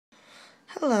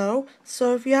Hello.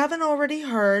 So if you haven't already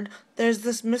heard, there's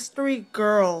this mystery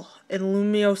girl in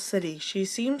Lumio City. She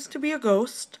seems to be a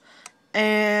ghost,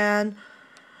 and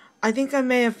I think I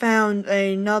may have found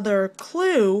another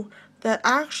clue that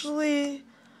actually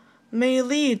may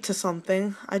lead to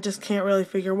something. I just can't really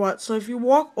figure what. So if you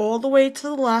walk all the way to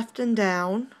the left and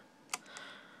down,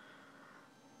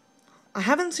 I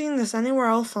haven't seen this anywhere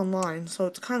else online, so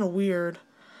it's kind of weird.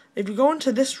 If you go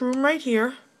into this room right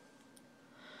here,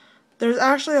 there's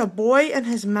actually a boy and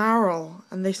his Marill,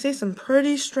 and they say some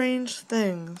pretty strange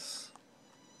things.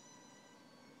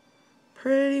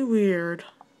 Pretty weird.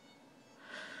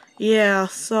 Yeah,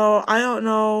 so I don't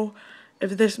know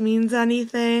if this means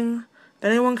anything. If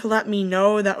anyone could let me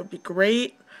know, that would be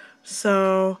great.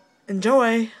 So,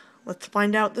 enjoy. Let's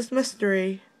find out this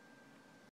mystery.